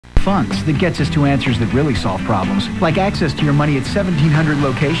funds that gets us to answers that really solve problems, like access to your money at 1,700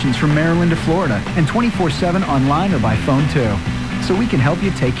 locations from Maryland to Florida, and 24/7 online or by phone too. So we can help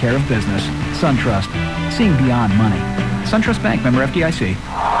you take care of business. SunTrust, seeing beyond money. SunTrust Bank, member FDIC.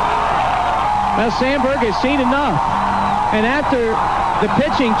 Well, Sandberg has seen enough. And after the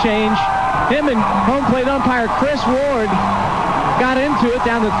pitching change, him and home plate umpire Chris Ward got into it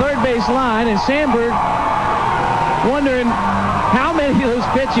down the third base line, and Sandberg wondering how many of those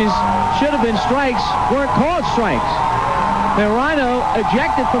pitches should have been strikes weren't called strikes. And Ryno,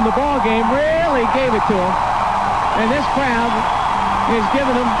 ejected from the ball game, really gave it to him. And this crowd is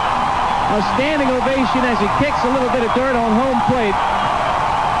giving him a standing ovation as he kicks a little bit of dirt on home plate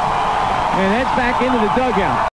and heads back into the dugout.